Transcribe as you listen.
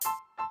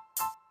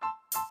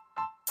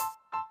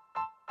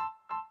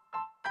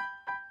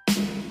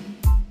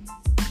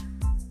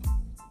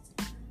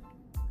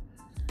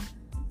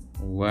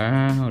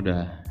Wah,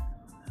 udah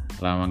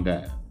lama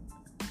nggak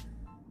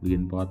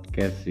bikin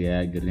podcast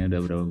ya. Akhirnya udah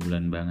berapa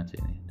bulan banget sih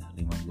ini?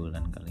 Udah 5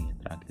 bulan kali ya.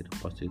 Terakhir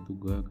post itu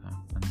gue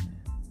kapan ya?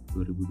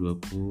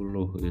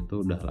 2020, itu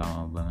udah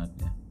lama banget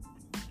ya.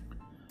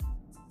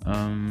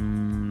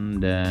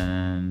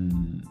 Dan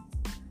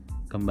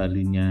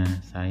kembalinya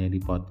saya di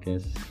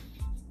podcast,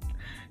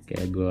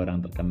 kayak gue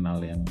orang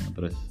terkenal yang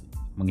terus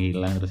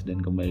menghilang terus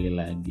dan kembali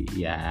lagi.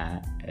 Ya,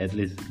 at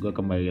least gue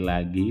kembali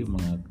lagi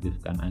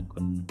mengaktifkan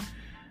akun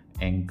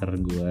Anchor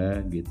gue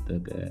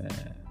gitu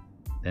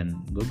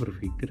dan gue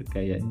berpikir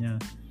kayaknya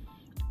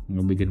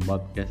ngebikin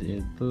podcast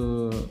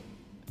itu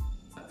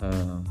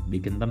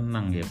bikin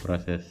tenang ya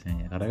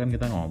prosesnya ya, karena kan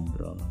kita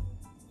ngobrol.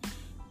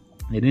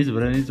 Jadi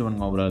sebenarnya ini cuma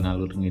ngobrol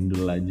ngalur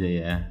ngidul aja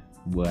ya,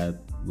 buat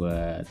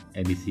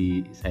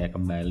edisi saya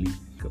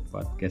kembali ke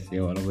podcast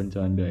ya, walaupun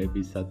cuma 2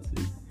 episode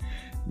sih.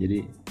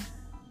 Jadi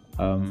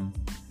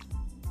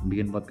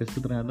bikin podcast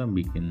itu ternyata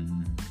bikin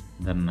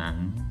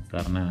tenang,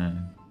 karena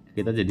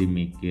kita jadi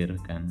mikir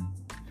kan,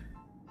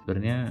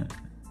 sebenarnya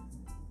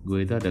gue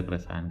itu ada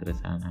keresahan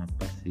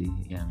apa sih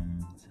yang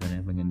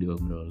sebenarnya pengen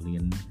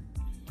diobrolin.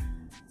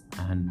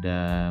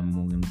 Ada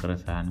mungkin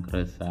keresahan,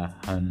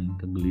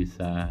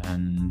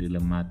 kegelisahan,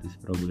 dilematis,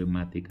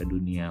 problematika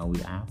duniawi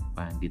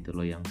apa gitu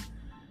loh, yang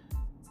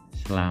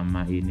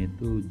selama ini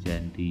tuh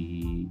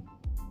jadi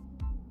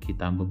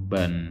kita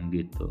beban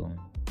gitu.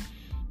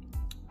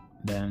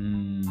 Dan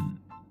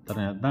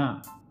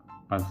ternyata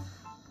pas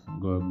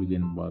gue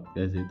bikin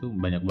podcast itu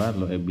banyak banget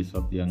loh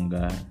episode yang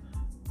gak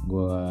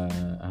gue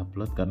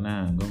upload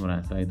karena gue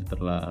merasa itu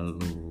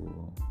terlalu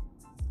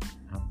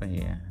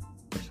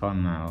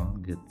personal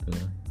gitu,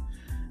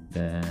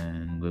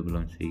 dan gue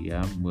belum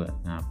siap buat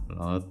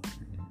ngupload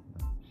gitu.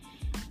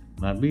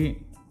 Tapi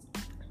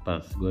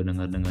pas gue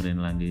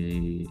dengerin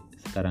lagi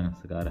sekarang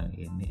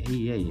ini,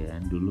 iya ya,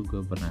 dulu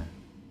gue pernah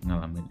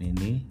ngalamin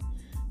ini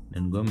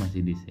dan gue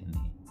masih di sini.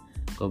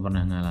 Gue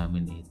pernah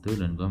ngalamin itu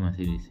dan gue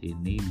masih di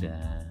sini,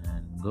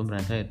 dan gue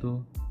merasa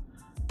itu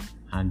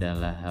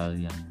adalah hal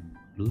yang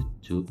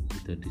lucu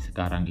gitu di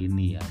sekarang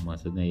ini ya.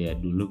 Maksudnya ya,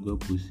 dulu gue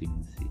pusing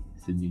sih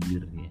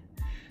sejujurnya,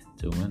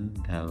 cuman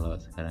kalau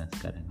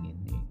sekarang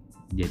ini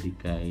jadi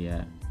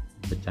kayak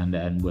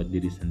bercandaan buat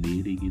diri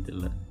sendiri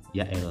gitu loh,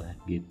 ya elah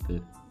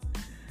gitu.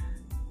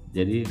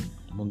 Jadi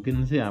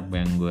mungkin sih apa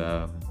yang gue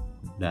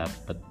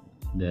dapet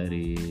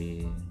dari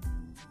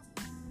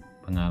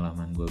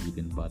pengalaman gue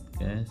bikin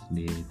podcast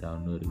di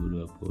tahun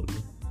 2020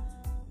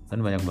 kan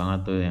banyak banget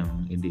tuh yang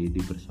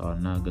ide-ide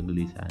personal,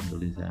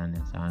 kegelisahan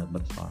yang sangat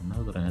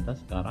personal. Ternyata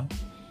sekarang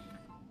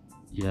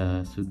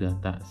ya sudah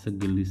tak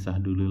segelisah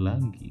dulu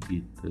lagi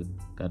gitu,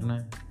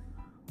 karena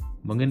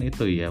mungkin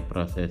itu ya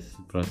proses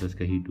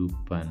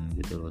kehidupan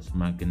gitu loh.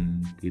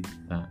 Semakin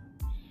kita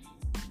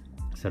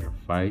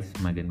survive,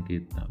 semakin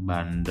kita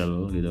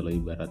bandel gitu loh,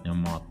 ibaratnya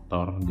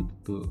motor gitu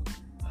tuh,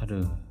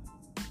 aduh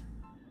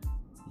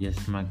ya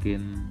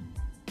semakin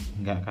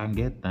nggak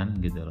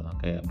kagetan gitu loh.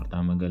 Kayak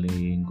pertama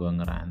kali gue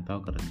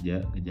ngerantau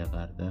kerja ke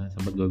Jakarta,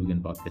 sempat gue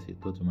bikin podcast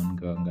itu, cuman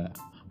gue nggak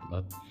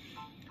upload.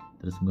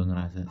 Terus gue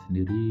ngerasa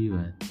sendiri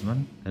banget. Cuman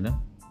kadang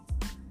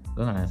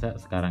gue ngerasa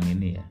sekarang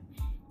ini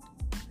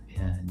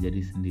ya jadi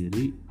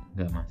sendiri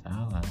nggak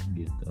masalah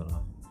gitu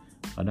loh.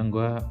 Kadang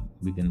gue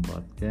bikin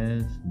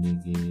podcast,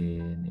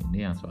 bikin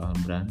ini yang soal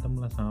berantem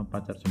lah sama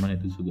pacar, cuman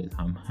itu juga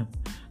sama.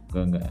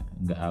 Gue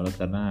nggak upload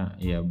karena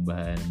ya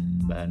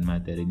bahan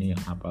materinya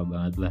yang apa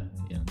banget lah,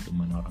 yang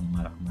cuman orang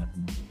marah-marah.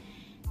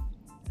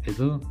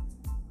 Itu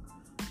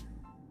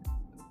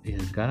ya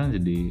sekarang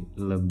jadi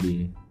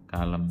lebih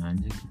kalem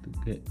aja gitu,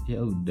 kayak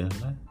ya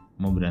udahlah,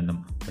 mau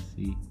berantem apa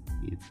sih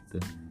gitu.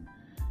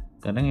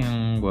 Kadang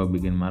yang gue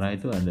bikin marah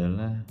itu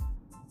adalah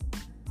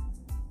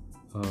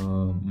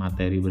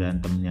materi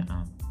berantemnya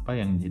apa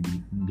yang jadi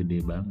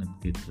gede banget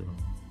gitu.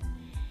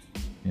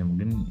 Ya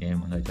mungkin ya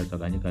emang gak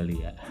cocok aja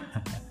kali ya.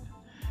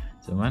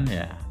 Cuman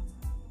ya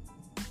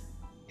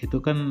itu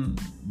kan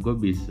gue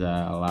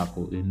bisa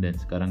lakuin, dan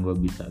sekarang gue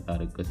bisa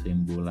tarik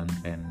kesimpulan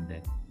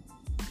pendek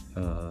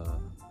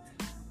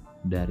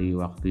dari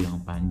waktu yang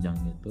panjang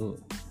itu,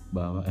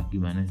 bahwa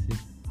gimana sih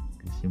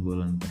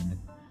kesimpulan pendek?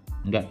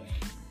 Enggak,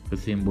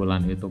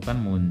 kesimpulan itu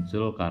kan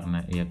muncul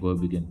karena ya gue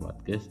bikin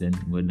podcast dan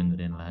gue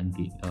dengerin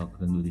lagi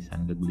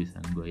kegelisahan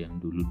gue yang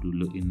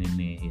dulu ini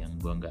nih, yang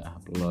gue nggak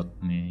upload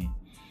nih.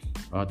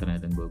 Oh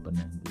ternyata gue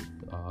pernah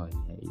gitu. Oh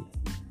iya.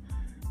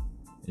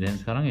 Dan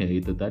sekarang ya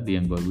itu tadi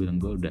yang gue bilang,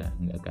 gue udah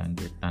nggak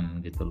kagetan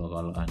gitu loh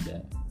kalau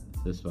ada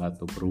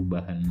sesuatu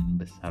perubahan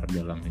besar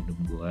dalam hidup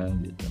gue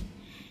gitu.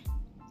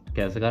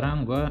 Kayak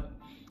sekarang gue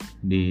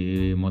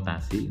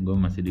dimutasi, gue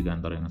masih di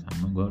kantor yang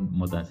sama, gue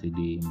mutasi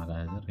di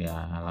Makassar.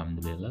 Ya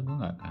alhamdulillah gue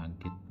nggak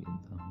kaget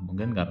gitu.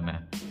 Mungkin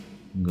karena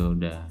gue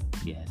udah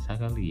biasa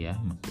kali ya,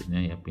 maksudnya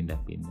ya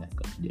pindah-pindah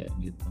kerja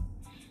gitu.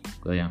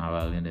 Gue yang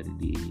awalnya dari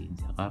di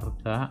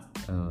Jakarta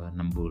 6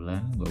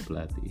 bulan gue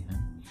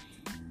pelatihan,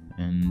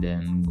 and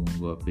then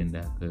gue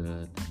pindah ke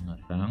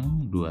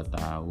Tangerang 2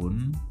 tahun,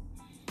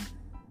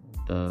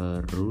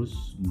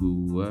 terus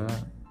gue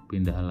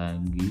pindah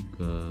lagi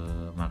ke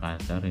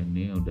Makassar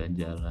ini udah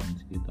jalan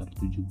sekitar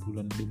 7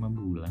 bulan 5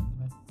 bulan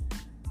lah.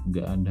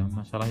 Nggak ada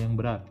masalah yang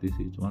berarti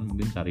sih, cuman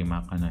mungkin cari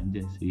makan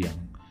aja sih yang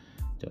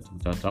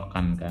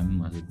cocok-cocokan kan,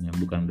 maksudnya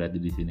bukan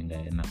berarti di sini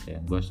nggak enak ya.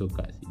 Gue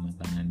suka sih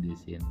makanan di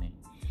sini.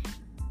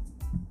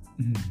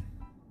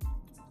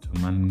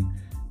 Cuman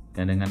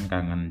kadang kan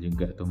kangen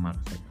juga tuh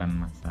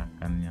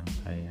masakan yang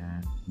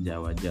kayak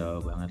Jawa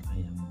banget lah,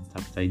 yang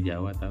capcay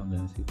Jawa, tau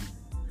nggak sih?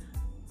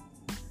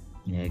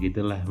 Ya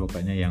gitulah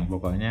pokoknya,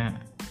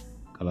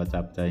 kalau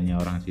capcaynya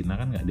orang Cina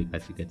kan nggak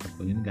dikasih kecap,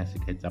 ini kasih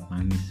kecap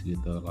manis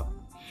gitu loh.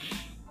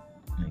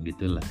 Nah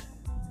gitulah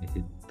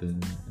itu.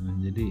 Nah,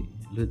 jadi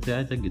lucu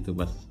aja gitu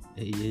pas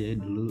iya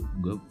dulu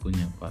gue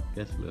punya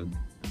podcast loh,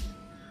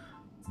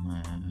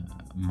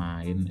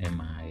 main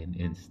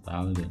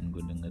install dan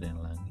gue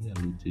dengerin lagi. Ya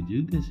lucu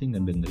juga sih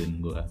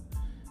ngedengerin gue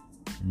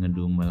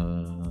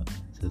ngedumel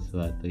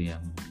sesuatu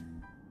yang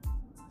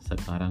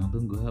sekarang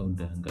tuh gue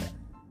udah nggak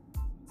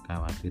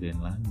khawatirin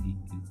lagi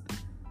gitu.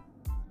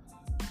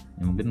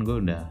 Ya mungkin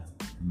gue udah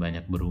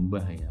banyak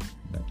berubah ya,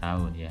 nggak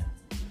tahu ya,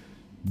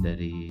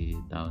 dari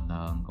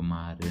tahun-tahun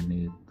kemarin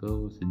itu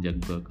sejak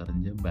gue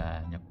kerja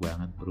banyak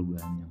banget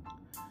perubahan yang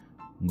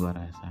gue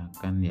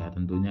rasakan ya,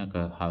 tentunya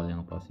ke hal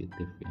yang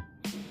positif ya.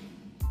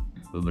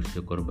 Gue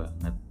bersyukur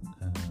banget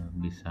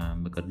bisa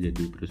bekerja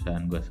di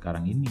perusahaan gue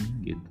sekarang ini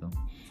gitu,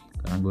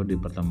 karena gue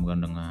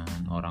dipertemukan dengan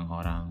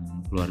orang-orang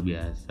luar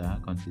biasa,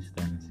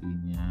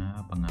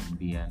 konsistensinya,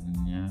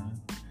 pengabdiannya,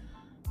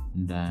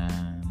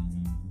 dan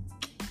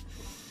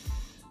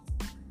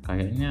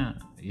kayaknya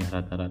ya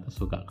rata-rata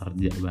suka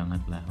kerja banget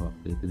lah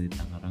waktu itu di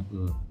Tangerang.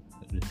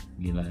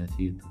 Gila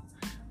sih itu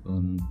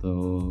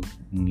untuk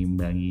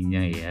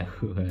mengimbanginya ya.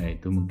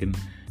 Itu mungkin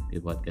di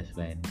podcast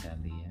lain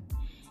kali ya.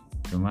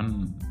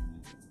 Cuman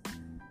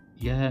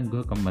ya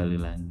gue kembali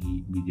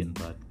lagi bikin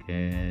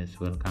podcast,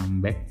 welcome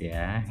back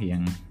ya,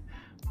 yang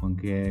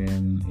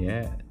mungkin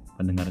ya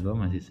pendengar gue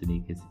masih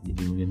sedikit,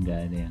 jadi mungkin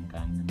gak ada yang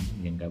kangen,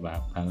 ya gak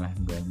apa-apa lah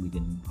gue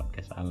bikin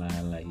podcast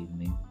ala-ala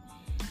ini.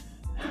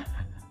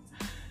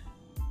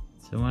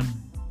 Cuman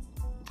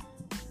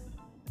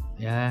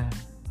ya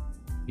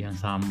yang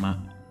sama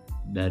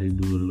dari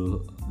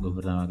dulu gue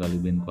pertama kali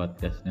bikin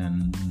podcast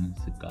dan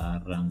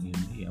sekarang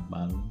ini ya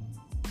paling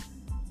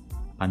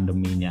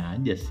pandeminya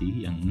aja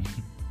sih yang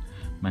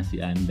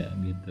masih ada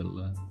gitu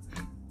loh,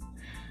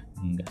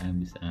 nggak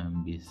habis.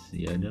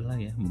 Ya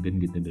udahlah ya, mungkin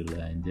gitu dulu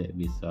aja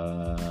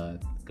episode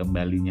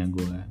kembalinya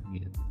gue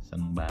gitu.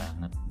 Seneng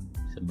banget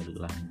bisa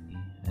balik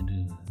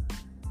lagi.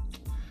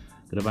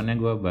 Kedepannya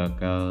gue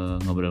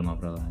bakal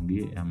ngobrol-ngobrol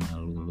lagi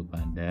sama lu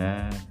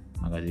pada.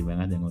 Makasih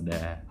banget yang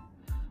udah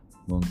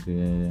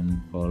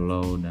mungkin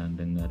follow dan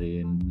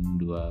dengerin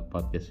 2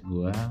 podcast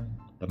gue.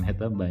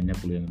 Ternyata banyak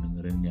lu yang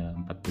dengerin ya,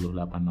 48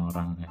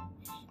 orang ya.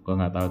 Gue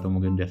nggak tahu tuh,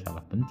 mungkin dia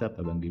salah pencet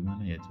atau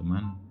gimana ya.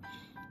 Cuman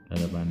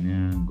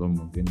kedepannya gue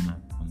mungkin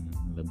akan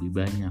lebih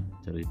banyak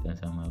cerita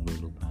sama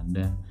lu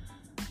pada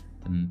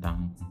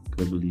tentang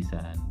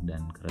kegelisahan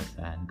dan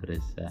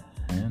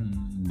keresahan,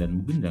 dan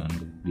mungkin jangan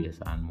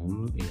kebiasaan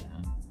mulu ya,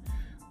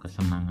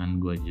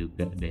 kesenangan gue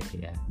juga deh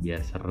ya,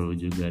 biar seru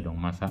juga dong.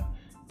 Masa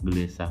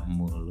gelisah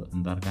mulu,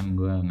 ntar kan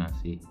gue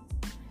ngasih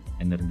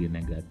energi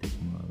negatif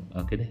mulu.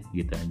 Oke deh,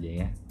 gitu aja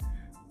ya,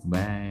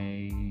 bye.